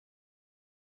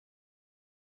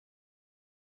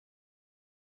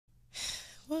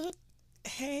Well,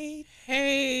 hey.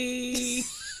 Hey.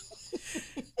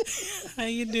 How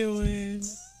you doing?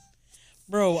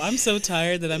 Bro, I'm so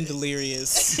tired that I'm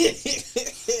delirious.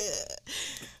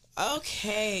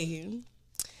 Okay.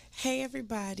 Hey,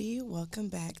 everybody. Welcome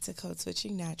back to Code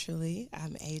Switching Naturally.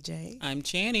 I'm AJ. I'm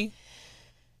Channy.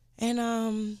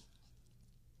 And,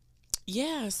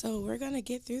 yeah, so we're going to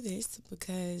get through this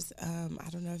because I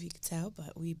don't know if you could tell,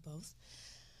 but we both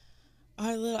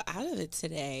are a little out of it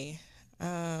today.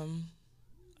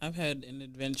 I've had an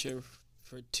adventure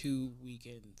for 2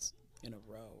 weekends in a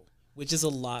row, which is a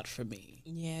lot for me.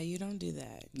 Yeah, you don't do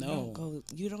that. No.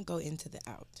 You don't go into the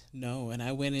out. No, and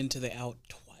I went into the out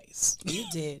twice. You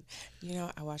did. You know,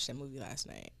 I watched that movie last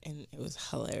night, and it was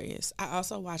hilarious. I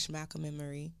also watched Malcolm and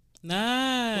Marie.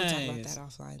 Nice. We'll talk about that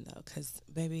offline, though, because,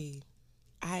 baby,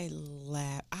 I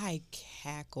laughed. I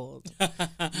cackled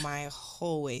my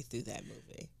whole way through that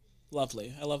movie.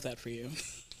 Lovely. I love that for you.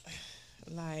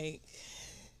 Like,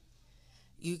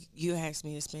 you asked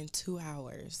me to spend 2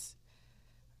 hours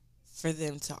for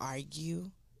them to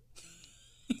argue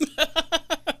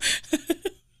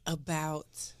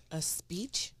about a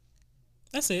speech.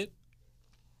 That's it.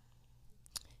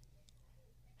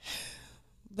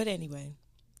 But anyway.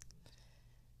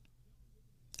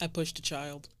 I pushed a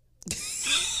child.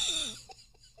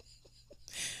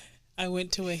 I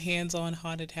went to a hands-on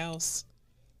haunted house.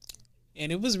 And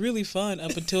it was really fun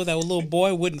up until that little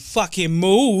boy wouldn't fucking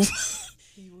move.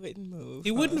 He wouldn't move.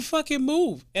 He wouldn't fucking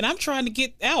move. And I'm trying to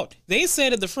get out. They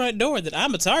said at the front door that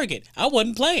I'm a target. I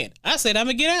wasn't playing. I said I'm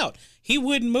going to get out. He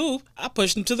wouldn't move. I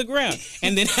pushed him to the ground.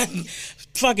 And then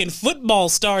fucking football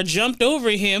star jumped over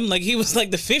him like he was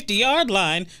like the 50-yard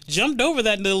line, jumped over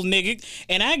that little nigga,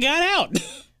 and I got out.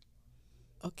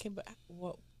 Okay, but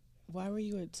why were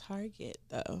you a target,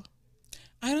 though?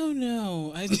 I don't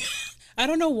know. I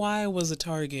don't know why I was a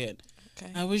target.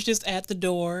 Okay. I was just at the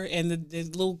door, and the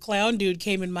little clown dude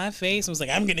came in my face and was like,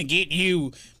 I'm going to get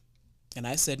you. And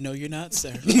I said, no, you're not,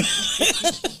 sir.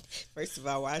 First of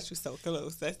all, why is you so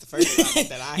close? That's the first thought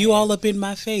that I You had. all up in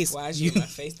my face. Why is you in my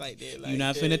face like that? Like, You're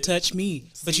not finna touch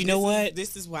me. But See, you know what?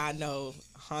 This is why I know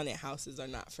haunted houses are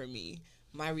not for me.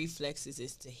 My reflexes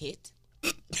is to hit.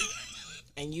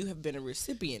 And you have been a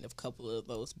recipient of a couple of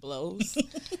those blows.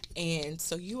 And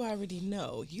so you already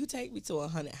know. You take me to a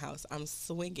haunted house, I'm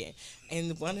swinging.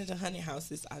 And one of the haunted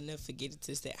houses, I'll never forget it,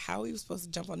 is that how we were supposed to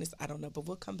jump on this, I don't know, but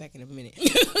we'll come back in a minute.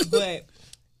 But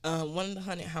one of the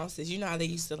haunted houses, you know how they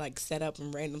used to like set up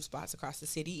in random spots across the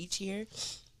city each year?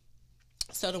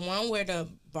 So the one where the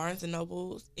Barnes &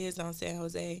 Noble is on San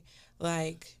Jose,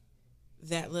 like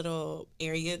that little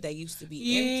area that used to be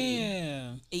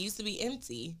empty. It used to be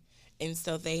empty. And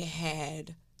so they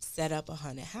had set up a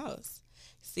haunted house.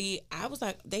 See, I was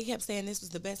like, they kept saying this was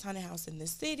the best haunted house in the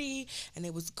city, and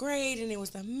it was great, and it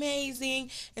was amazing.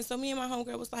 And so me and my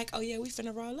homegirl was like, oh, yeah, we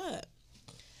finna roll up.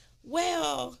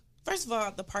 Well, first of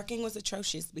all, the parking was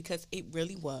atrocious because it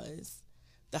really was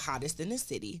the hottest in the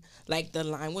city. Like, the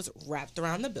line was wrapped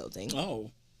around the building. Oh.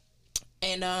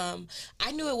 And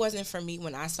I knew it wasn't for me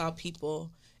when I saw people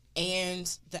and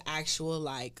the actual,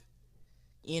 like,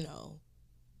 you know,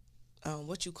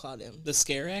 what you call them? The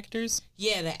scare actors?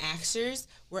 Yeah, the actors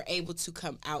were able to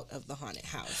come out of the haunted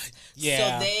house.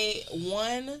 Yeah. So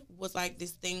one was like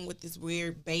this thing with this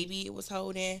weird baby it was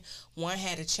holding. One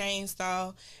had a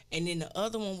chainsaw. And then the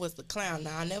other one was the clown.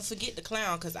 Now, I'll never forget the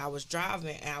clown because I was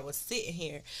driving and I was sitting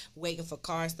here waiting for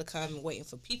cars to come and waiting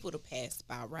for people to pass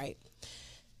by, right?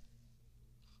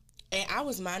 And I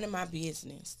was minding my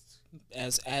business.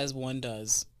 As one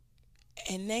does.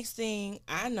 And next thing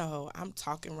I know, I'm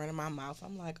talking, running my mouth.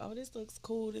 I'm like, oh, this looks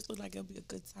cool. This looks like it'll be a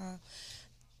good time.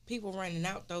 People running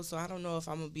out, though, so I don't know if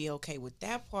I'm going to be okay with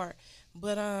that part.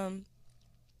 But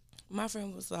my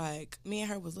friend was like, me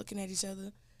and her was looking at each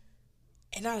other.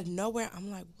 And out of nowhere, I'm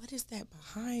like, what is that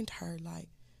behind her? Like,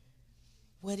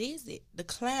 what is it? The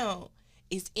clown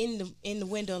is in the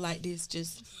window like this,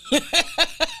 just...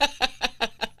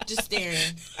 just staring.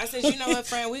 I said, you know what,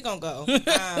 friend, we're going to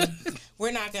go.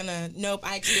 We're not going to, nope,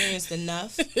 I experienced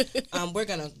enough. We're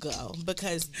going to go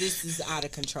because this is out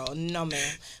of control. No,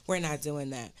 ma'am, we're not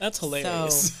doing that. That's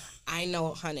hilarious. So I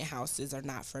know haunted houses are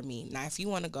not for me. Now, if you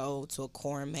want to go to a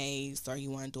corn maze or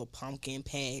you want to do a pumpkin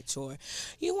patch or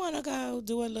you want to go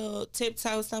do a little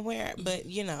tiptoe somewhere, but,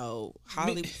 you know,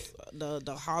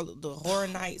 the horror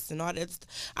nights and all that,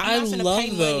 I'm not going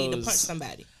to pay money to punch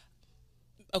somebody.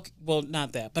 Okay, well,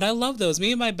 not that, but I love those.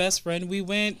 Me and my best friend, we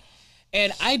went,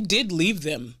 and I did leave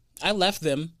them. I left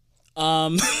them.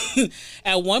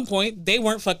 At one point, they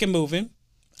weren't fucking moving,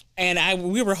 and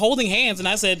we were holding hands, and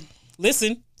I said,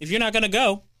 listen, if you're not going to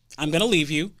go, I'm going to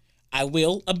leave you. I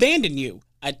will abandon you.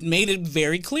 I made it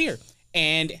very clear.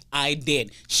 And I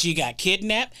did. She got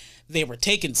kidnapped. They were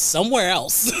taken somewhere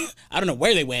else. I don't know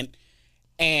where they went.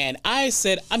 And I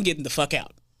said, I'm getting the fuck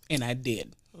out. And I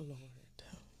did. Lord.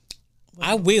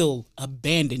 I will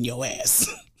abandon your ass.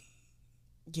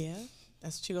 Yeah,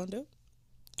 that's what you're gonna do?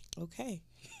 Okay.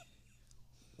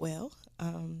 Well,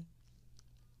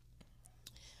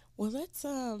 let's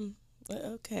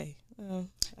okay.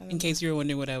 In case you were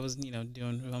wondering what I was,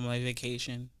 doing on my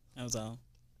vacation, that was all.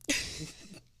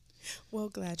 Well,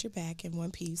 glad you're back in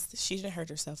one piece. She didn't hurt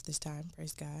herself this time,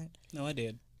 praise God. No, I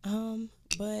did.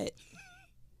 But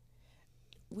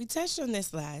we touched on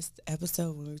this last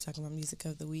episode when we were talking about music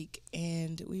of the week,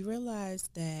 and we realized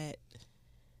that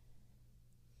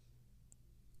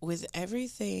with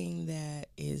everything that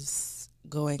is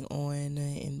going on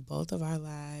in both of our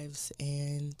lives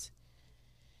and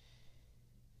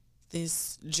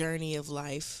this journey of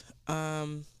life,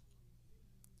 I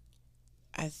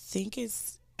think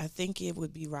it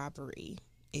would be robbery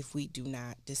if we do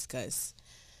not discuss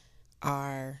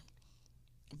our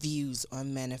views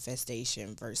on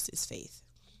manifestation versus faith.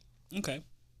 Okay.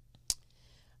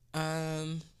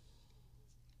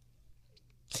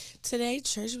 Today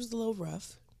church was a little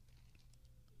rough.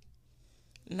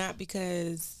 Not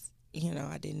because,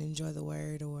 I didn't enjoy the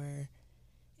word or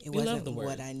it wasn't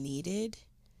what I needed,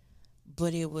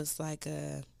 but it was like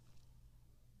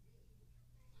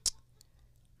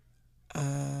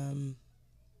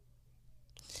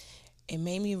it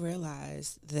made me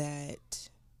realize that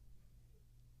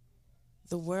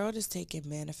the world is taking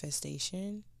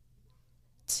manifestation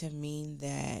to mean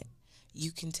that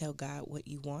you can tell God what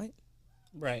you want.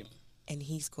 Right. And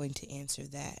he's going to answer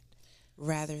that,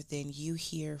 rather than you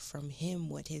hear from him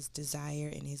what his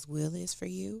desire and his will is for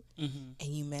you, and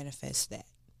you manifest that.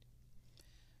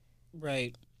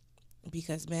 Right.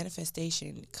 Because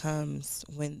manifestation comes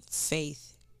when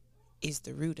faith is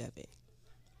the root of it.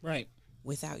 Right.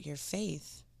 Without your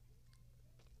faith,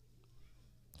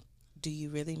 do you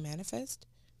really manifest?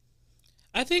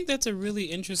 I think that's a really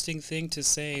interesting thing to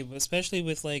say, especially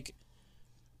with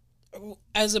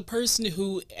as a person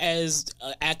who is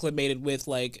acclimated with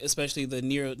especially the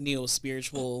neo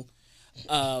spiritual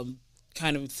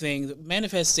kind of thing.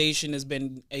 Manifestation has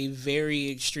been a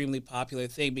very extremely popular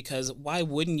thing, because why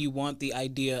wouldn't you want the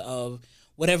idea of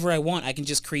whatever I want, I can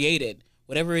just create it.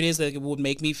 Whatever it is that would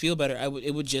make me feel better,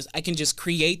 I can just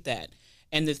create that.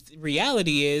 And the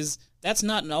reality is that's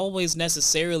not always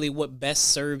necessarily what best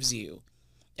serves you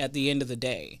at the end of the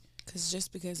day. Because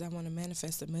just because I want to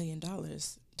manifest $1 million,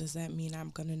 does that mean I'm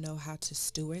going to know how to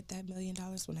steward that $1 million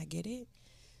when I get it?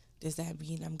 Does that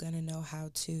mean I'm going to know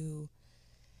how to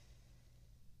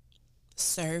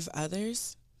serve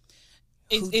others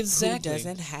exactly. who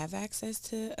doesn't have access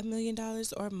to $1 million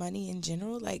or money in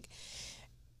general? Like,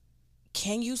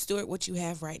 can you steward what you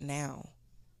have right now?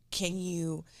 Can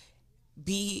you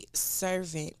be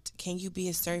servant? Can you be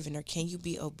a servant, or can you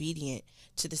be obedient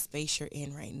to the space you're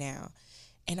in right now?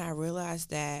 And I realized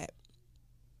that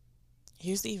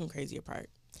here's the even crazier part.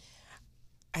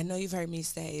 I know you've heard me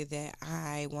say that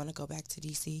I want to go back to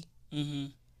DC. Mm-hmm.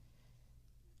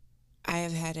 I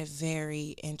have had a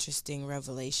very interesting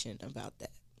revelation about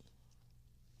that.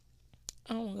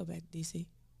 I don't want to go back to DC.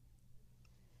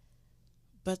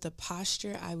 But the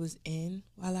posture I was in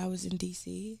while I was in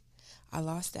DC, I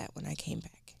lost that when I came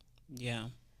back. Yeah.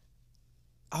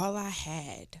 All I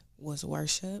had was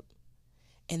worship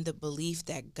and the belief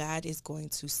that God is going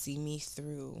to see me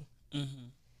through,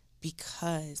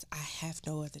 because I have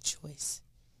no other choice.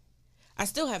 I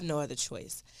still have no other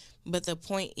choice. But the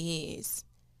point is,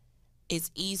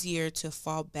 it's easier to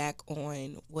fall back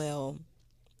on, well,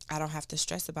 I don't have to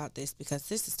stress about this because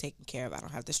this is taken care of. I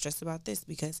don't have to stress about this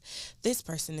because this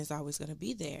person is always going to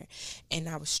be there. And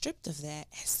I was stripped of that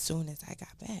as soon as I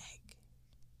got back.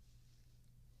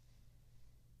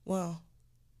 Well,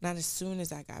 not as soon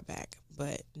as I got back,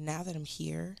 but now that I'm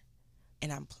here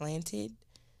and I'm planted,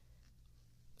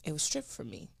 it was stripped from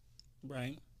me.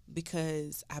 Right.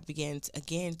 Because I began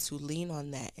to lean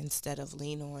on that instead of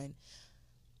lean on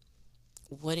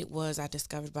what it was I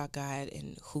discovered about God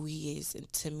and who he is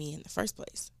to me in the first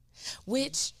place.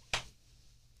 Which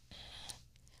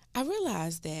I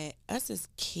realized that us as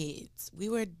kids, we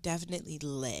were definitely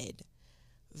led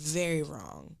very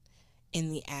wrong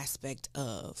in the aspect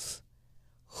of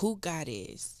who God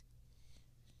is,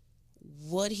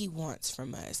 what he wants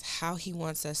from us, how he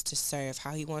wants us to serve,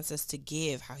 how he wants us to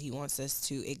give, how he wants us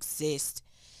to exist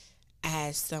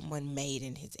as someone made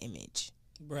in his image.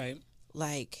 Right.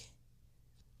 Like,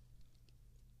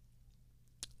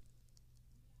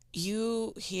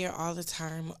 you hear all the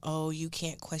time, oh, you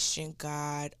can't question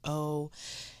God. Oh,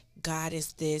 God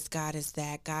is this, God is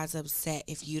that, God's upset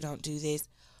if you don't do this.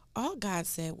 All God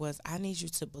said was, I need you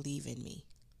to believe in me.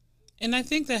 And I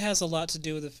think that has a lot to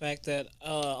do with the fact that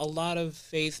a lot of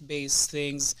faith-based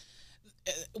things,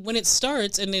 when it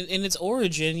starts and in its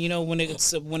origin, when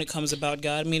it comes about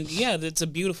God, I mean, yeah, it's a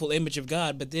beautiful image of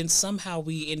God, but then somehow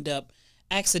we end up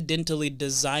accidentally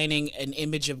designing an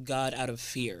image of God out of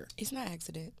fear. It's not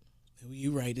accident.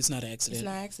 You're right. It's not accident. It's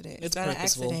not accident. It's not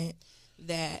purposeful. An accident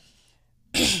that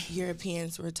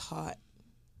Europeans were taught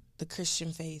the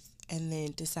Christian faith and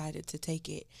then decided to take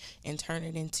it and turn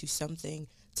it into something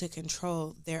to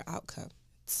control their outcome.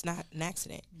 It's not an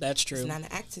accident. That's true. It's not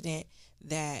an accident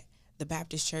that the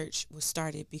Baptist church was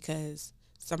started because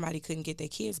somebody couldn't get their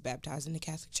kids baptized in the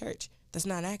Catholic Church. That's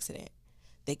not an accident.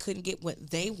 They couldn't get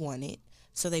what they wanted,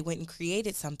 so they went and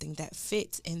created something that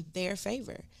fits in their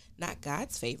favor, not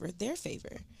God's favor, their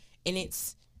favor. And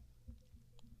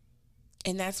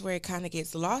that's where it kind of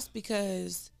gets lost,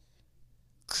 because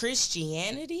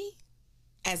Christianity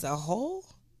as a whole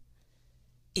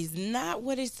is not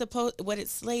what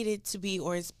it's slated to be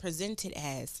or is presented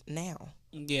as now.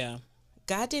 Yeah.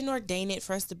 God didn't ordain it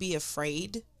for us to be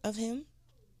afraid of him.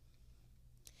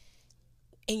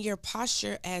 And your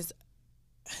posture as...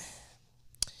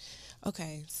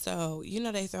 Okay, so,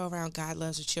 they throw around God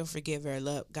loves a chill forgiver,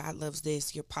 God loves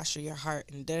this, your posture, your heart,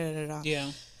 and da-da-da-da.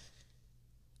 Yeah.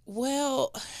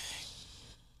 Well,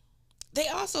 they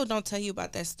also don't tell you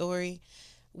about that story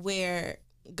where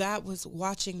God was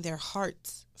watching their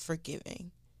hearts for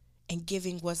giving, and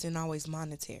giving wasn't always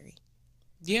monetary.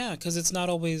 Yeah, because it's not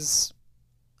always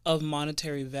of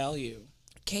monetary value.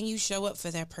 Can you show up for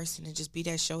that person and just be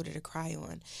that shoulder to cry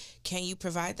on? Can you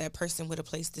provide that person with a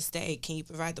place to stay? Can you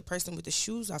provide the person with the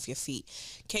shoes off your feet?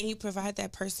 Can you provide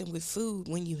that person with food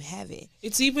when you have it?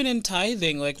 It's even in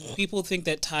tithing. Like, people think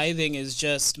that tithing is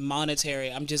just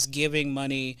monetary. I'm just giving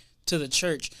money to the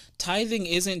church. Tithing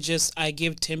isn't just I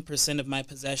give 10% of my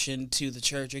possession to the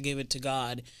church or give it to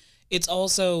God. It's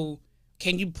also,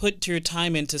 can you put your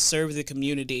time in to serve the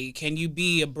community? Can you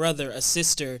be a brother, a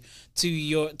sister to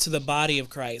the body of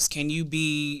Christ? Can you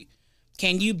be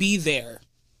there?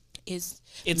 It's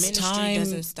Ministry time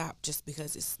doesn't stop just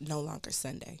because it's no longer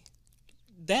Sunday.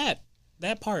 That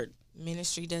part.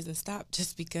 Ministry doesn't stop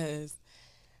just because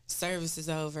service is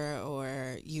over,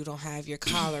 or you don't have your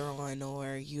collar on,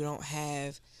 or you don't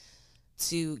have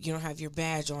your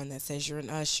badge on that says you're an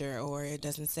usher, or it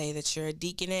doesn't say that you're a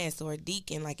deaconess or a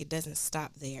deacon. Like, it doesn't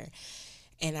stop there.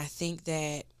 And I think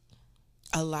that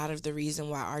a lot of the reason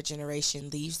why our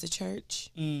generation leaves the church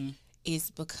is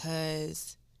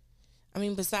because,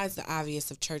 besides the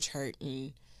obvious of church hurt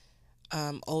and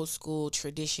old school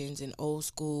traditions and old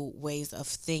school ways of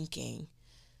thinking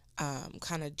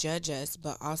kind of judge us,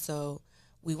 but also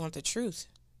we want the truth.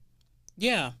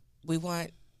 Yeah. We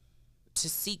want to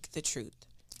seek the truth.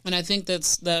 And I think that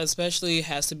especially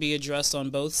has to be addressed on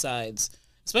both sides,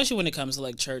 especially when it comes to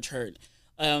like church hurt.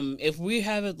 If we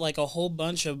have it like a whole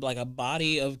bunch of like a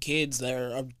body of kids that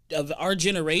are of our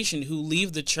generation who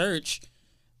leave the church,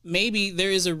 maybe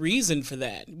there is a reason for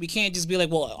that. We can't just be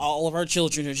like, well, all of our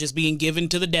children are just being given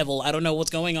to the devil. I don't know what's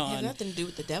going on. It has nothing to do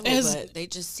with the devil, but they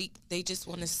just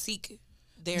want to seek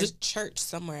their church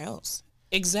somewhere else.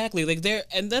 Exactly. Like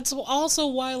and that's also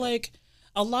why, like,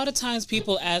 a lot of times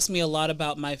people ask me a lot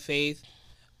about my faith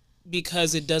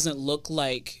because it doesn't look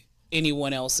like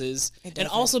anyone else's. And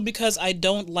also because I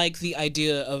don't like the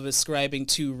idea of ascribing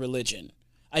to religion.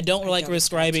 I don't like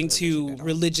ascribing to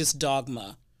religious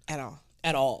dogma.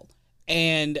 At all.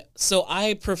 And so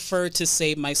I prefer to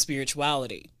save my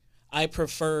spirituality. I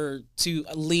prefer to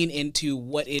lean into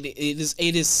what it is.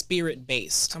 It is spirit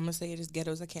based. I'm gonna say it as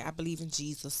ghetto as I can. I believe in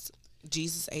Jesus.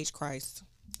 Jesus H. Christ.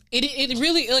 It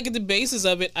really, like, at the basis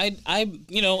of it, I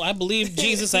believe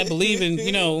Jesus. I believe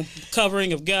in,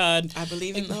 covering of God. I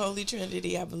believe in the Holy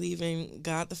Trinity. I believe in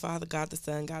God the Father, God the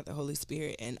Son, God the Holy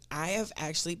Spirit. And I have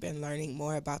actually been learning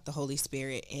more about the Holy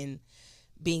Spirit and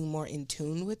being more in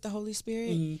tune with the Holy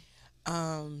Spirit.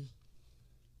 And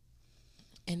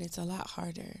it's a lot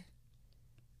harder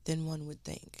than one would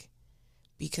think,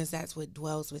 because that's what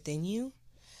dwells within you.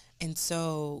 And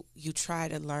so you try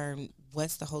to learn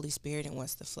what's the Holy Spirit and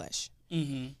what's the flesh.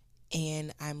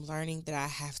 And I'm learning that I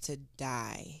have to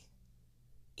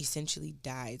essentially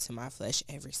die to my flesh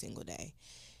every single day.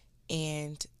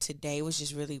 And today was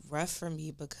just really rough for me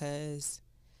because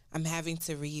I'm having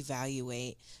to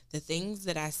reevaluate the things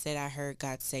that I said I heard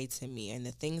God say to me and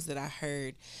the things that I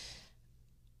heard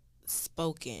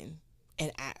spoken.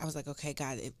 And I was like, okay,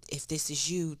 God, if this is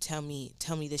you, tell me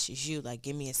this is you. Like,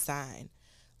 give me a sign.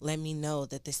 Let me know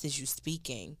that this is you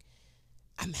speaking.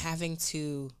 I'm having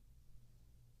to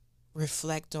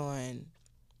reflect on,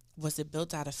 was it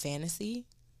built out of fantasy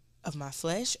of my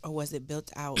flesh, or was it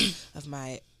built out of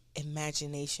my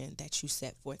imagination that you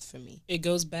set forth for me? It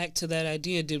goes back to that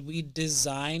idea. Did we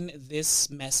design this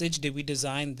message? Did we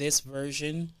design this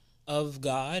version of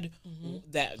God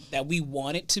that we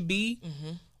want it to be?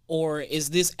 Or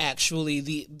is this actually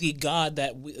the God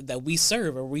that we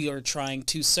serve, or we are trying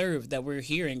to serve, that we're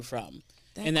hearing from?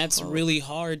 And that's quote, really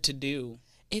hard to do.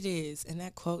 It is. And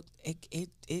that quote,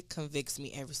 it convicts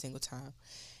me every single time.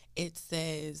 It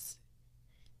says,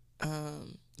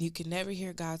 you can never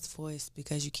hear God's voice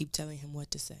because you keep telling him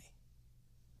what to say.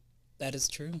 That is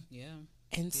true. Yeah.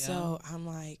 And so I'm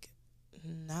like,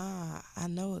 nah, I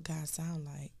know what God sound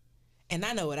like. And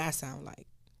I know what I sound like.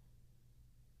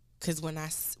 Because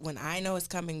when I know it's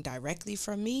coming directly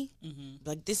from me,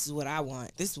 like, this is what I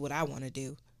want. This is what I want to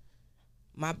do.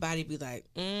 My body be like,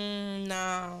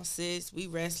 no, sis, we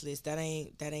restless. That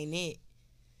ain't it.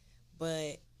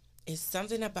 But it's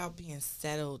something about being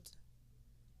settled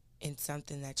in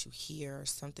something that you hear, or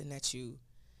something that you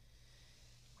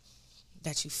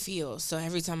feel. So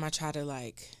every time I try to,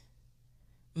 like,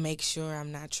 make sure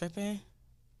I'm not tripping,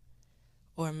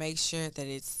 or make sure that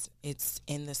it's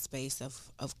in the space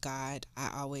of God,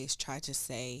 I always try to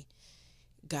say,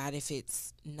 God, if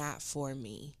it's not for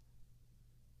me,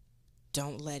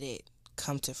 don't let it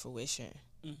come to fruition.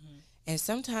 And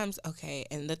sometimes, okay,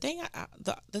 and the thing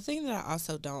that I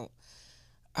also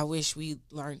I wish we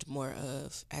learned more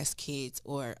of as kids,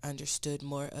 or understood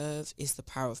more of, is the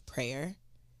power of prayer.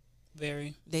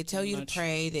 They tell you to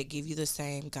pray. They give you the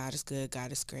same, God is good,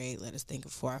 God is great, let us think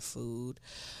for our food,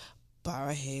 bow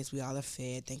our heads, we all are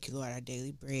fed, thank you, Lord, our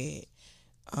daily bread,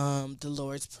 the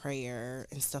Lord's Prayer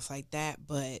and stuff like that.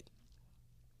 But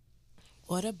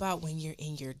what about when you're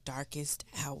in your darkest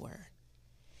hour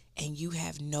and you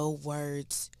have no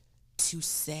words to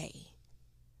say?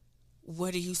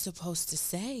 What are you supposed to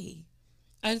say?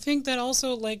 I think that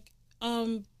also, like,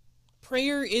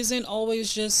 prayer isn't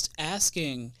always just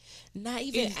asking. Not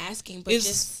even asking, but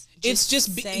it's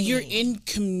just you're in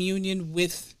communion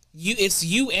with you. It's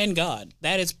you and God.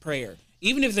 That is prayer.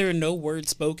 Even if there are no words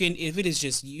spoken, if it is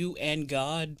just you and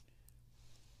God,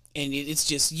 and it's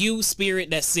just you, spirit,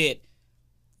 that's it.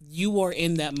 You are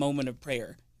in that moment of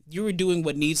prayer. You are doing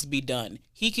what needs to be done.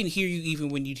 He can hear you even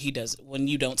when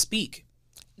you don't speak.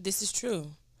 This is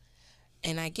true.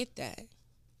 And I get that.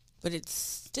 But it's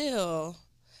still,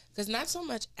 because not so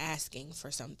much asking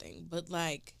for something, but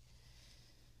like,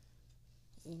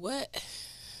 what?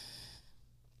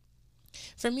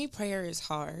 For me, prayer is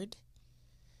hard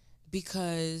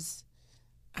because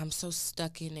I'm so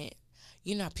stuck in it.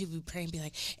 You know how people be praying, be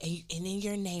like, and in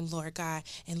your name, Lord God,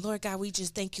 and Lord God, we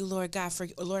just thank you, Lord God, for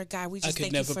Lord God, we just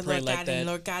thank you for Lord God, and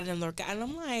Lord God, and Lord God. And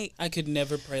I'm like, I could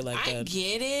never pray like that. I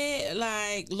get it.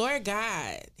 Like, Lord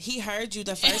God, he heard you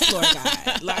the first, Lord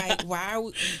God. Like, why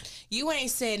you ain't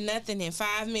said nothing in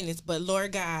 5 minutes, but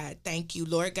Lord God, thank you,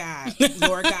 Lord God,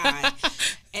 Lord God.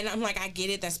 And I'm like, I get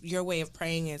it. That's your way of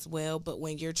praying as well. But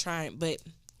when you're trying, but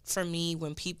for me,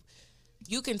 when people,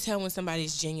 you can tell when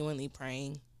somebody's genuinely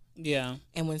praying. Yeah.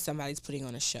 And when somebody's putting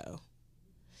on a show.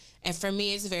 And for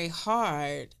me, it's very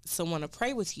hard to want to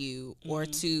pray with you or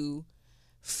to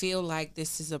feel like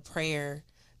this is a prayer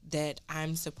that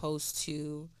I'm supposed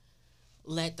to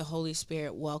let the Holy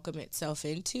Spirit welcome itself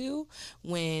into,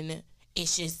 when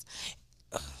it's just,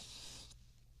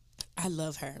 I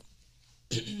love her.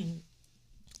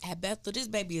 At Bethel, this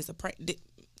baby is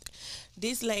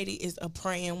this lady is a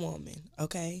praying woman,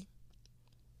 okay?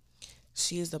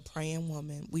 She is a praying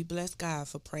woman. We bless God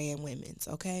for praying women's,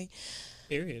 okay?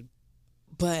 Period.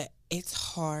 But it's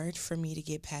hard for me to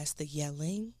get past the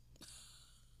yelling.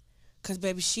 Because,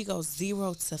 baby, she goes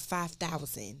 0 to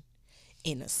 5,000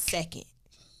 in a second.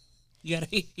 You gotta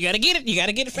get it. You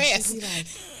gotta get it fast.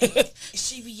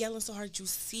 She be yelling so hard you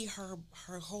see her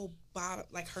whole bottom,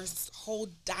 like her whole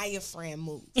diaphragm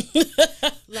move.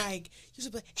 Like, you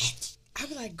should be like, I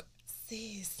be like,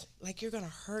 sis, like, you're gonna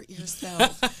hurt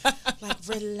yourself. Like,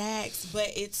 relax.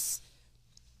 But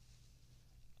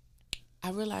I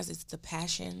realize it's the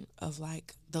passion of,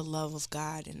 like, the love of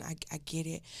God, and I get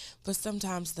it. But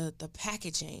sometimes the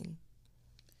packaging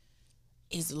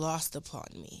is lost upon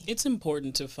me. It's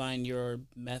important to find your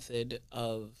method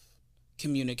of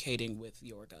communicating with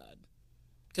your God.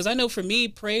 Because I know for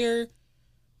me,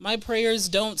 my prayers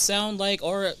don't sound like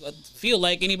or feel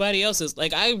like anybody else's.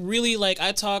 Like, I really, like,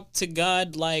 I talk to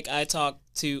God like I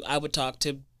would talk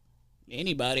to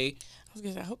anybody. I was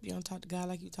gonna say, I hope you don't talk to God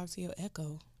like you talk to your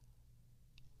echo.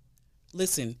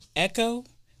 Listen,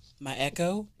 my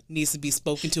echo needs to be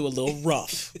spoken to a little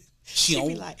rough. She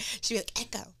be like,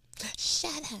 echo.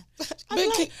 Shut up.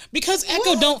 Because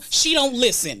Echo don't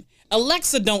listen.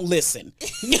 Alexa don't listen.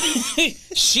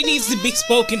 She needs to be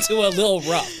spoken to a little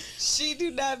rough. She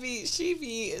do not be. She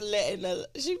be letting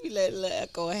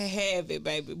Echo have it,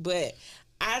 baby. But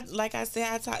like I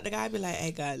said, I talk to God. I be like,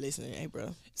 hey, God, listen, hey,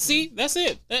 bro. See, that's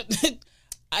it.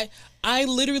 I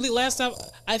literally last time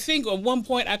I think at one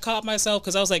point I caught myself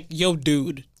because I was like, yo,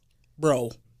 dude,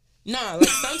 bro. No, like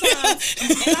sometimes,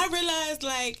 and I realized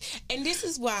like, and this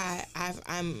is why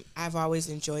I've always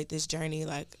enjoyed this journey.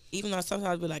 Like, even though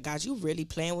sometimes I be like, God, you really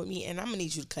playing with me, and I'm gonna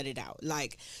need you to cut it out.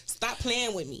 Like, stop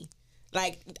playing with me.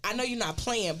 Like, I know you're not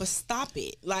playing, but stop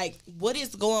it. Like, what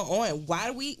is going on? Why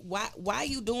are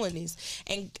you doing this?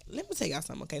 And let me tell y'all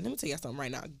something, okay? Let me tell y'all something right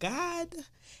now. God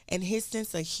and his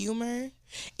sense of humor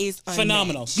is unmatched.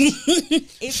 Phenomenal.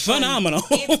 It's phenomenal.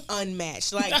 It's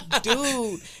unmatched. Like,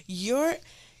 dude,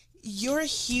 your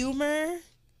humor,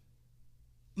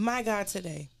 my God,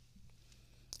 today.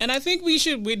 And I think we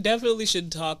definitely should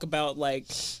talk about like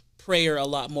prayer a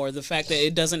lot more. The fact that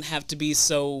it doesn't have to be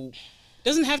so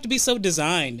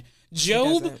designed.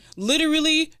 Job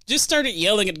literally just started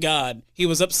yelling at God. He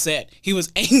was upset. He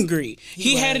was angry.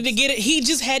 He had to get it. He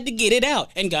just had to get it out.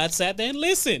 And God sat there and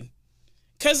listened.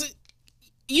 Because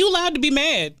you allowed to be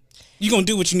mad. You're going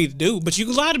to do what you need to do, but you're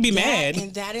allowed to be mad.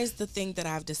 And that is the thing that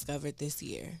I've discovered this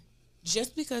year.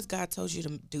 Just because God told you to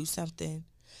do something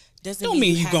don't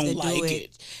mean you gonna like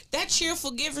it. That cheerful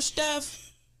giver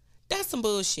stuff, that's some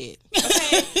bullshit.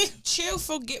 Okay?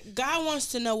 Cheerful God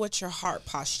wants to know what your heart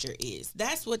posture is.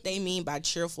 That's what they mean by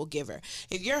cheerful giver.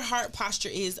 If your heart posture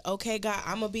is, okay, God,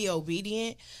 I'm gonna be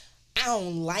obedient. I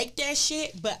don't like that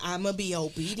shit, but I'm gonna be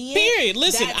obedient. Period.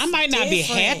 Listen, I might not be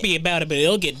happy about it, but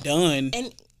it'll get done.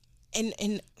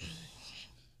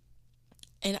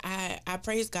 And I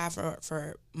praise God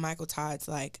for Michael Todd's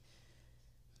like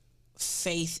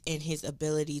faith in his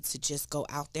ability to just go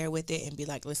out there with it and be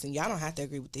like, listen, y'all don't have to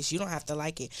agree with this. You don't have to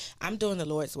like it. I'm doing the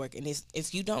Lord's work. And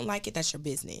if you don't like it, that's your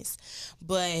business.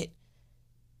 But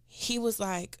he was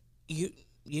like, you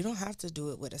don't have to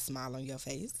do it with a smile on your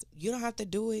face. You don't have to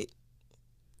do it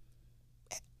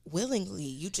willingly.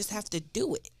 You just have to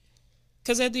do it.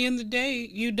 Because at the end of the day,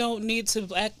 you don't need to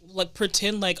act like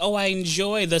pretend like, oh, I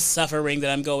enjoy the suffering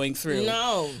that I'm going through.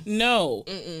 No.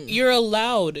 Mm-mm. You're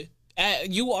allowed.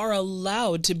 You are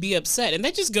allowed to be upset. And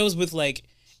that just goes with like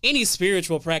any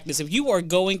spiritual practice. If you are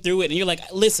going through it and you're like,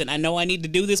 listen, I know I need to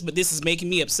do this, but this is making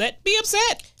me upset. Be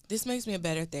upset. This makes me a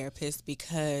better therapist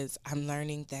because I'm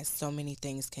learning that so many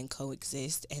things can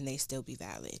coexist and they still be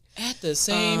valid. At the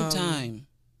same time.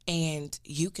 And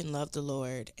you can love the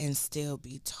Lord and still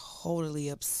be totally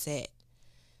upset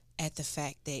at the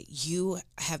fact that you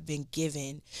have been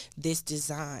given this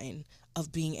design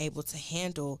of being able to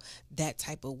handle that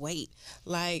type of weight.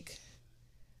 Like,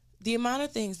 the amount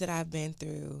of things that I've been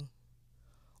through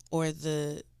or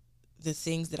the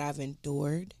things that I've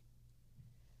endured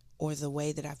or the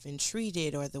way that I've been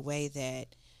treated or the way that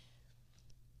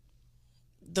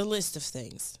the list of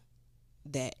things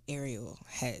that AJ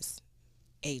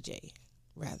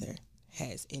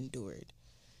has endured.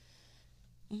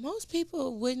 Most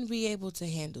people wouldn't be able to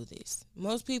handle this.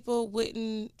 Most people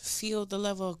wouldn't feel the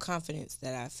level of confidence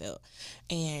that I felt.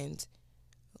 And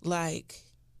like,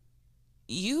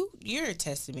 you're a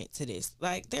testament to this.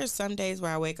 Like, there's some days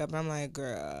where I wake up and I'm like,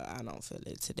 girl, I don't feel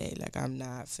it today. Like, I'm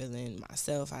not feeling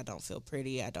myself. I don't feel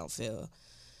pretty. I don't feel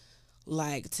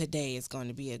like today is going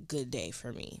to be a good day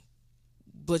for me.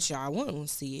 But y'all won't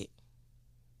see it.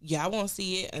 Y'all won't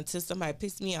see it until somebody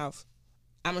pisses me off.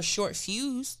 I'm a short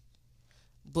fuse,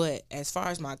 but as far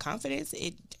as my confidence,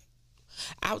 it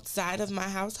outside of my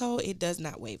household, it does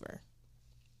not waver.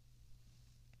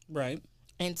 Right.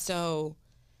 And so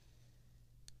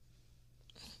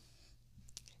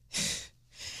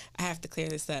I have to clear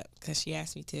this up because she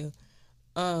asked me to.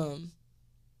 Oh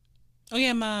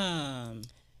yeah, Mom.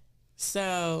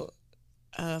 So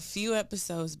a few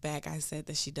episodes back, I said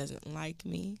that she doesn't like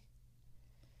me.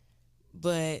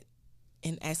 But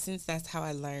in essence, that's how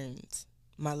I learned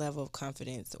my level of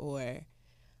confidence or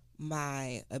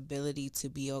my ability to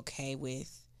be okay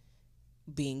with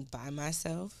being by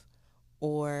myself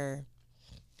or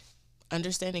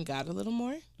understanding God a little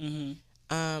more.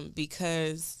 Mm-hmm.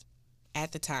 Because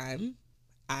at the time,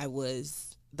 I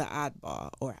was the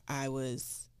oddball or I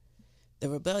was the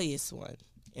rebellious one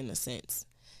in a sense.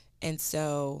 And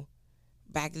so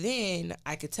back then,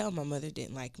 I could tell my mother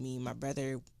didn't like me. My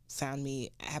brother found me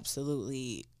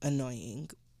absolutely annoying.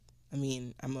 I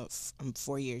mean, I'm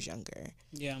 4 years younger.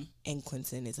 Yeah. And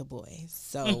Quinton is a boy.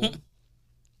 So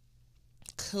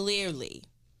clearly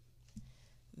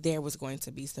there was going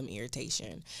to be some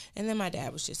irritation. And then my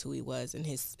dad was just who he was, and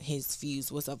his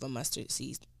views was of a mustard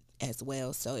seed as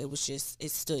well. So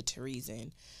it stood to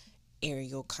reason.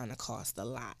 Ariel kind of cost a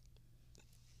lot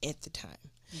at the time.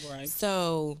 Right.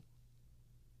 So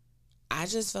I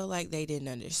just felt like they didn't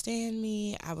understand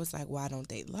me. I was like, why don't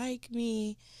they like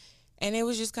me? And it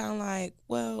was just kind of like,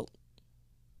 well,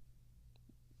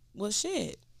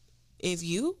 shit. If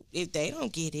they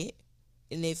don't get it,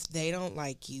 and if they don't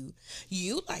like you,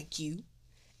 you like you,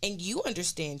 and you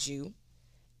understand you.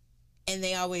 And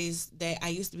I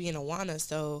used to be in Awana,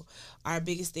 so our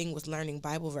biggest thing was learning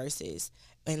Bible verses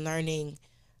and learning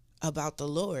about the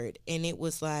Lord. And it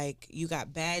was like, you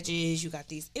got badges, you got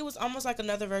these. It was almost like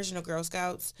another version of Girl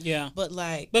Scouts. Yeah. But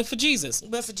for Jesus.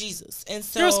 And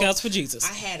so Girl Scouts for Jesus.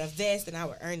 I had a vest, and I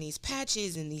would earn these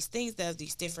patches and these things, that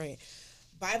these different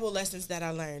Bible lessons that I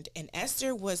learned. And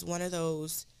Esther was one of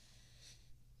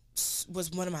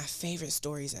my favorite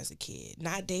stories as a kid.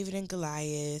 Not David and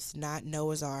Goliath, not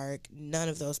Noah's Ark, none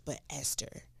of those, but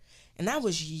Esther. And I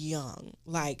was young,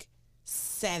 like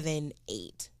 7,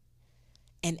 8.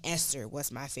 And Esther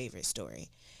was my favorite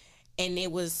story. And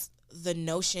it was the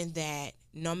notion that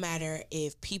no matter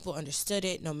if people understood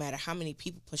it, no matter how many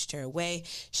people pushed her away,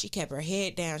 she kept her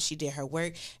head down, she did her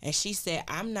work, and she said,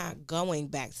 I'm not going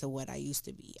back to what I used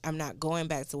to be. I'm not going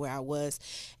back to where I was.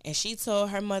 And she told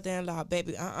her mother-in-law,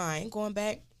 baby, I ain't going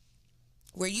back.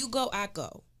 Where you go, I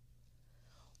go.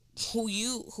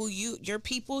 Your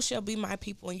people shall be my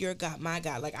people, and your God, my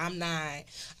God. Like, I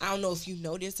don't know if you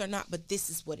know this or not, but this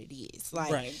is what it is.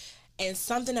 Like, right. And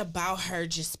something about her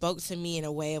just spoke to me in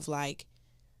a way of like,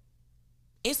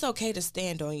 it's okay to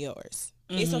stand on yours.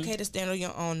 Mm-hmm. It's okay to stand on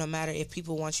your own, no matter if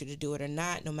people want you to do it or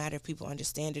not, no matter if people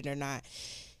understand it or not.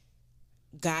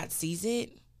 God sees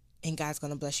it, and God's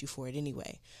going to bless you for it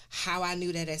anyway. How I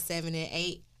knew that at 7 and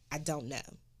 8, I don't know.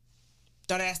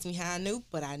 Don't ask me how I knew,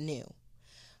 but I knew.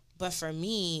 But for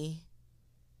me,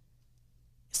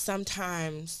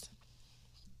 sometimes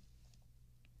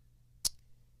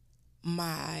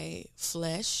my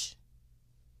flesh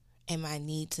and my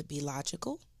need to be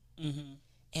logical, mm-hmm.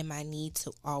 and my need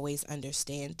to always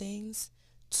understand things,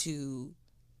 to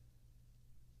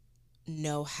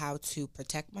know how to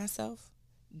protect myself,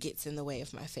 gets in the way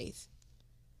of my faith.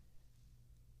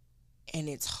 And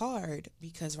it's hard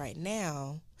because right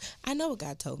now, I know what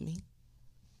God told me.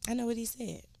 I know what he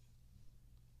said.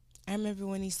 I remember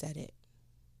when he said it.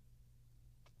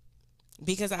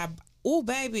 Because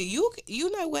baby,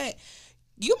 you know what?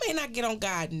 You may not get on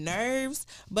God's nerves,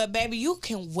 but baby, you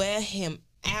can wear him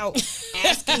out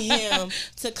asking him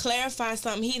to clarify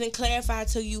something he didn't clarify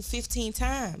to you 15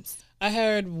 times. I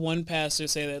heard one pastor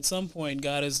say that at some point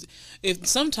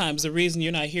sometimes the reason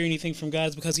you're not hearing anything from God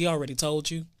is because he already told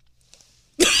you.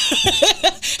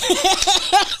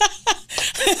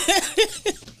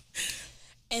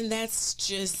 And that's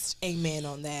just amen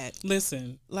on that.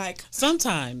 Listen, like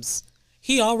sometimes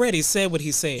he already said what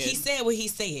he said. He said what he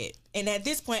said. And at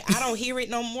this point, I don't hear it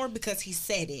no more because he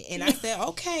said it. And I said,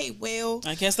 okay, well.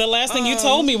 I guess the last thing you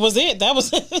told me was it. That was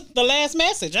the last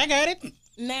message. I got it.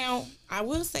 Now, I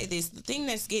will say this. The thing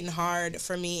that's getting hard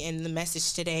for me in the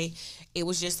message today, it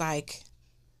was just like,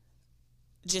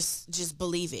 just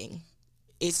believing.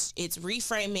 It's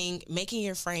reframing, making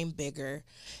your frame bigger,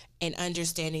 and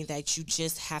understanding that you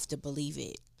just have to believe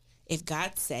it. If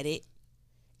God said it,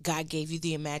 God gave you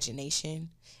the imagination,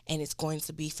 and it's going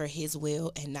to be for his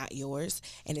will and not yours,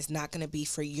 and it's not going to be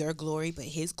for your glory but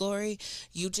his glory.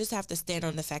 You just have to stand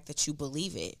on the fact that you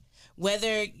believe it.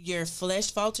 Whether your flesh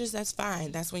falters, that's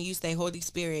fine. That's when you say, Holy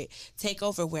Spirit, take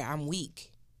over where I'm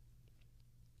weak.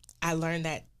 I learned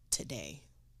that today.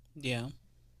 Yeah.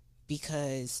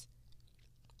 Because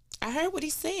I heard what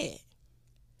he said.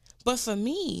 But for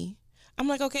me, I'm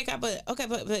like, okay, God, but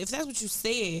if that's what you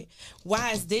said,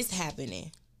 why is this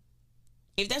happening?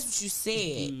 If that's what you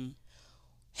said,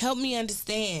 help me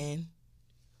understand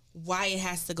why it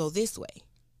has to go this way.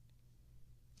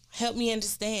 Help me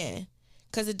understand.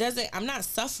 Because I'm not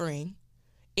suffering.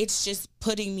 It's just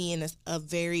putting me in a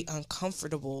very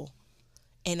uncomfortable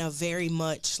and a very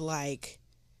much like,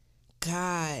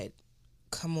 God,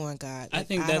 come on, God. Like, I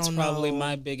think that's probably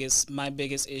my biggest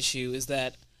issue is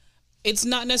that it's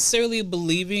not necessarily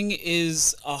believing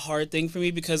is a hard thing for me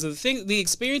because of the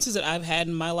experiences that I've had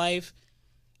in my life,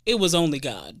 it was only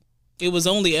God. It was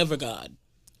only ever God.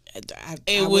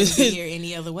 I wouldn't be here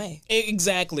any other way.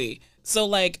 Exactly. So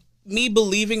like me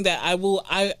believing that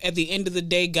I at the end of the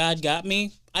day, God got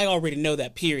me, I already know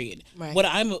that, period. Right.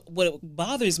 What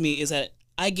bothers me is that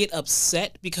I get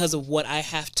upset because of what I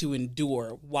have to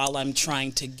endure while I'm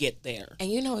trying to get there.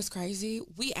 And you know what's crazy?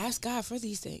 We ask God for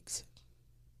these things.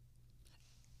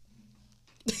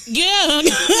 Yeah.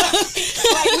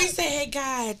 Like we say, hey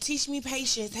God, teach me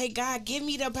patience. Hey God, give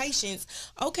me the patience.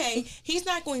 Okay, he's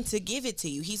not going to give it to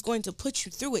you. He's going to put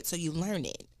you through it so you learn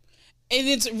it. And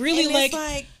it's really And like, it's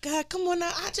like, God, come on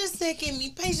now. I just said give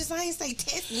me patience. I ain't say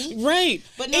test me. right.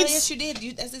 But no, yes, you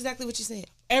did. That's exactly what you said.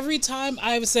 Every time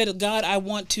I've said, God, I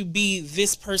want to be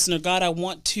this person, or God, I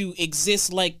want to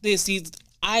exist like this,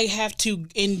 I have to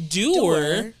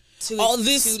endure all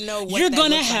this. To know what you're that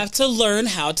going to looks have like. to learn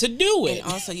how to do it.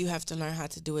 And also you have to learn how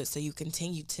to do it so you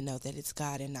continue to know that it's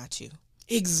God and not you.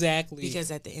 Exactly. Because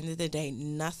at the end of the day,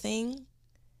 nothing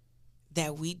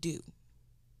that we do,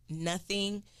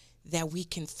 nothing that we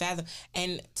can fathom.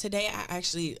 And today I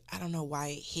don't know why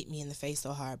it hit me in the face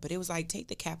so hard, but it was like, take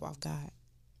the cap off God.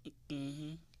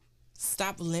 Mm-hmm.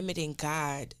 Stop limiting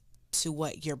God to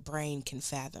what your brain can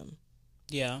fathom.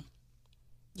 Yeah.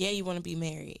 Yeah, you want to be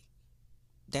married.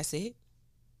 That's it.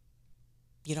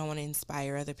 You don't want to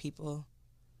inspire other people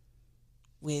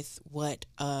with what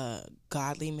a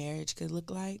godly marriage could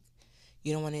look like.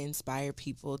 You don't want to inspire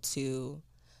people to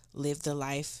live the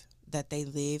life that they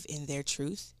live in their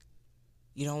truth.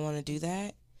 You don't want to do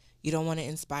that. You don't want to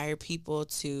inspire people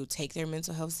to take their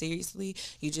mental health seriously.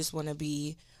 You just want to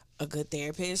be a good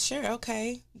therapist. Sure,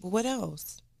 okay. But what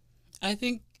else? I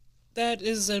think that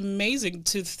is amazing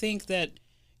to think that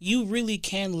you really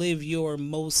can live your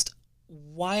most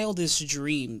wildest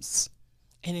dreams.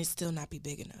 And it still not be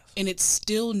big enough. And it's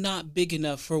still not big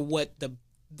enough for what the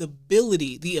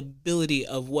ability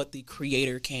of what the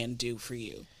Creator can do for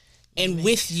you. And Man.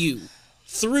 with you,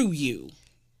 through you.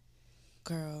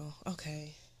 Girl,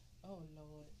 okay. Oh,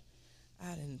 Lord.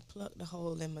 I done plucked the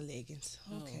hole in my leggings.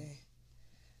 Okay.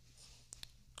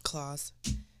 Claws.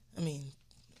 I mean,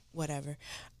 whatever.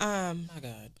 My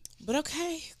God. But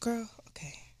okay, girl.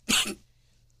 Okay.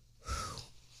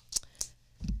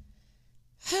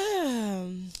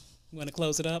 You want to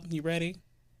close it up? You ready?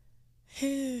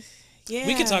 Yeah.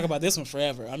 We could talk about this one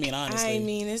forever. I mean, honestly. I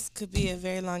mean, this could be a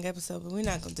very long episode, but we're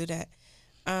not going to do that.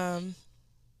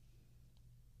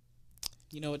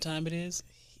 You know what time it is?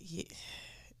 Yeah,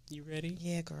 You ready?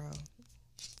 yeah, girl.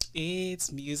 It's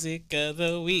music of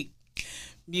the week.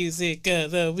 Music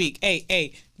of the week. Hey,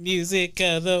 hey. Music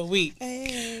of the week.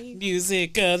 Hey.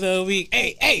 Music of the week.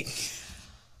 Hey, hey.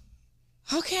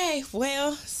 Okay,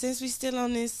 well, since we still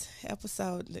on this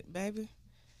episode, baby.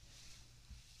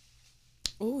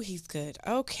 Ooh, he's good.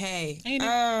 Okay. Ain't it?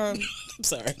 I'm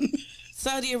sorry.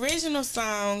 So the original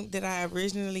song that I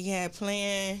originally had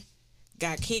planned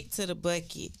got kicked to the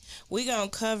bucket. We're going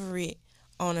to cover it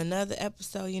on another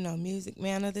episode, Music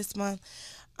Manna this month.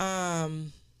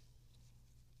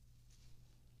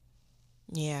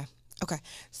 Yeah. Okay.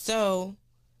 So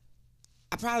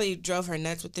I probably drove her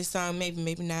nuts with this song, maybe,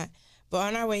 maybe not. But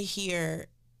on our way here,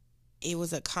 it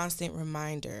was a constant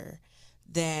reminder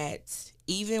that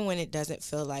even when it doesn't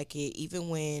feel like it, even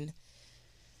when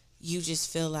you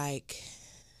just feel like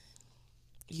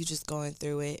you just going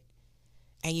through it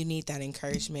and you need that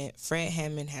encouragement, Fred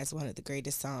Hammond has one of the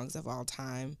greatest songs of all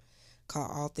time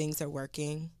called All Things Are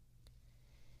Working.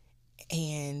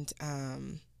 And,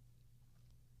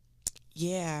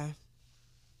 yeah,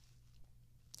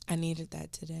 I needed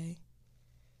that today.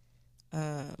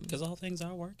 Because all things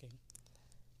are working.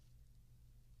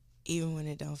 Even when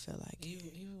it don't feel like it.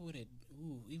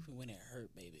 Even when it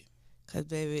hurt, baby. Because,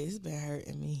 baby, it's been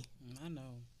hurting me. I know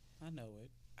it.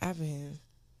 I've been,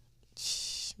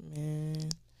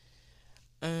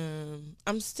 man.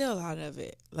 I'm still out of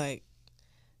it. Like,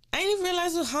 I didn't even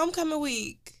realize it was homecoming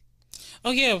week.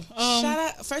 Oh, yeah. Shout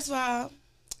out, first of all,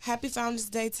 Happy Founders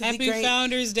Day to the Happy great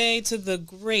Founders Day to the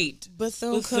great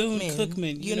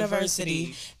Bethune-Cookman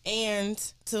University. And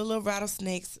to the Little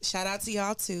Rattlesnakes. Shout out to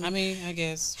y'all, too. I mean, I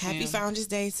guess. Happy Founders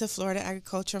Day to Florida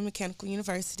Agricultural Mechanical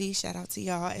University. Shout out to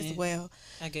y'all as well.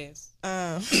 I guess.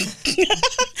 No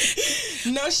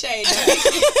shade.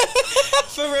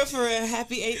 For real.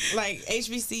 Happy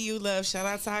HBCU love. Shout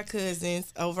out to our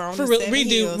cousins over on For the real, Seven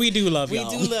we Hills. do love y'all.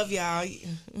 We do love y'all.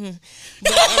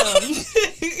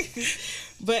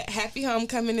 But happy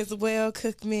homecoming as well,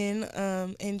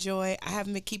 Cookman. Enjoy. I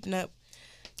haven't been keeping up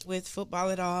with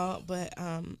football at all, but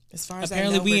as far as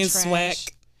apparently I know, we we're in trash.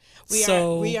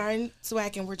 SWAC. We are in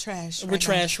SWAC and we're trash. We're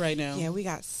trash right now. Yeah, we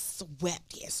got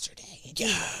swept yesterday.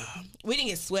 Yeah. We didn't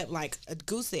get swept like a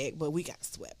goose egg, but we got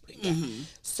swept. Mm-hmm.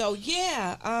 So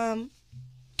yeah.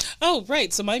 Oh,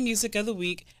 right. So my music of the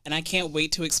week, and I can't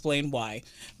wait to explain why.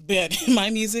 But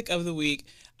my music of the week,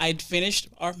 I'd finished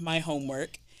my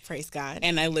homework. Praise God.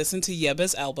 And I listened to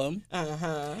Yeba's album.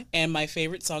 Uh-huh. And my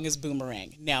favorite song is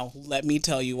Boomerang. Now, let me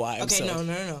tell you why.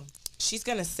 No. she's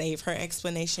going to save her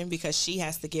explanation because she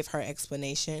has to give her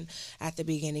explanation at the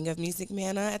beginning of Music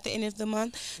Manna at the end of the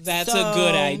month. That's a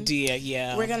good idea,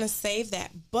 yeah. We're going to save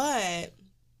that. But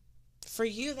for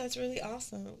you, that's really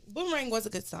awesome. Boomerang was a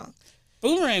good song.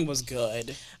 Boomerang was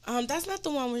good. That's not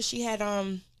the one where she had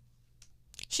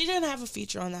she didn't have a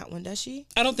feature on that one, does she?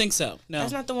 I don't think so. No.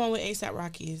 That's not the one with A$AP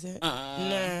Rocky, is it?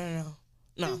 No.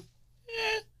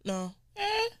 No.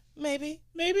 Maybe.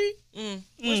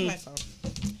 Where's my phone?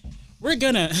 We're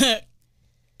gonna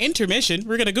intermission.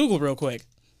 We're gonna Google real quick.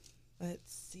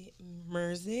 Let's see.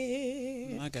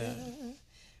 Music. My God.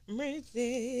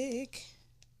 Music.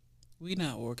 We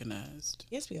not organized.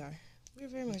 Yes, we are. We're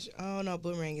very much. Oh no,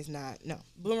 Boomerang is not. No,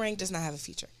 Boomerang does not have a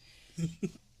feature.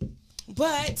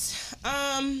 But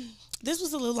this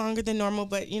was a little longer than normal.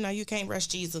 But you know, you can't rush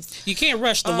Jesus. You can't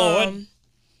rush the Lord.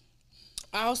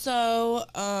 Also,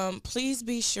 please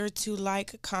be sure to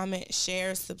like, comment,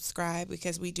 share, subscribe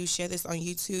because we do share this on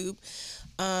YouTube.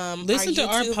 Listen to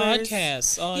our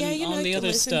podcasts on the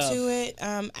other stuff. Listen to it.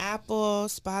 Apple,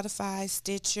 Spotify,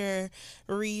 Stitcher,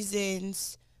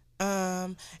 Reasons.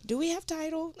 Do we have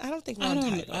Tidal? I don't think we're on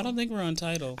Tidal. I don't think we're on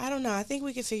Tidal. I don't know. I think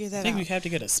we could figure that out. I think we have to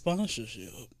get a sponsorship.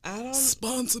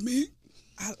 Sponsor me.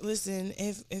 Listen,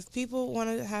 if people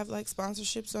want to have like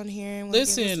sponsorships on here, and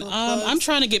listen, I'm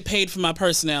trying to get paid for my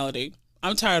personality.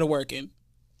 I'm tired of working.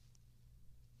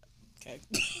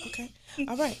 Okay.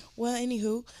 All right. Well,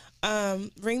 anywho,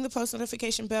 ring the post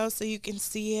notification bell so you can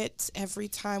see it every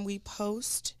time we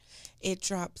post. It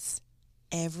drops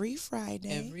every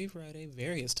Friday.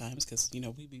 Various times because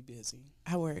we be busy.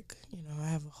 I work. I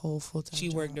have a whole full-time She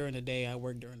job. worked during the day. I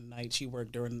work during the night. She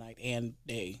worked during the night and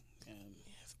day.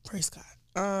 Praise God.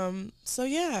 So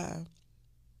yeah.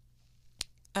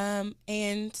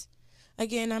 And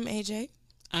again, I'm AJ.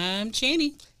 I'm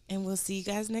Channy. And we'll see you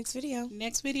guys next video.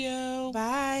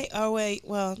 Bye. Oh, wait.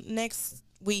 Well, next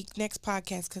week, next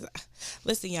podcast. Because,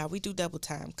 listen, y'all, we do double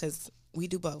time because we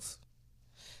do both.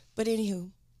 But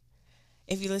anywho,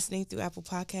 if you're listening through Apple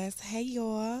Podcasts, hey,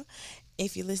 y'all.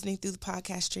 If you're listening through the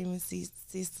podcast streaming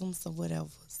systems or whatever,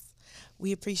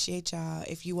 we appreciate y'all.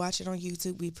 If you watch it on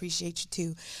YouTube, we appreciate you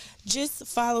too. Just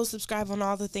follow, subscribe on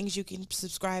all the things you can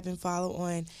subscribe and follow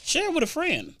on. Share it with a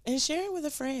friend. And share it with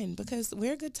a friend because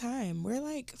we're a good time. We're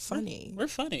like funny. We're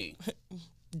funny.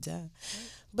 Duh.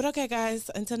 But okay,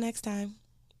 guys, until next time.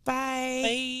 Bye.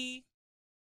 Bye.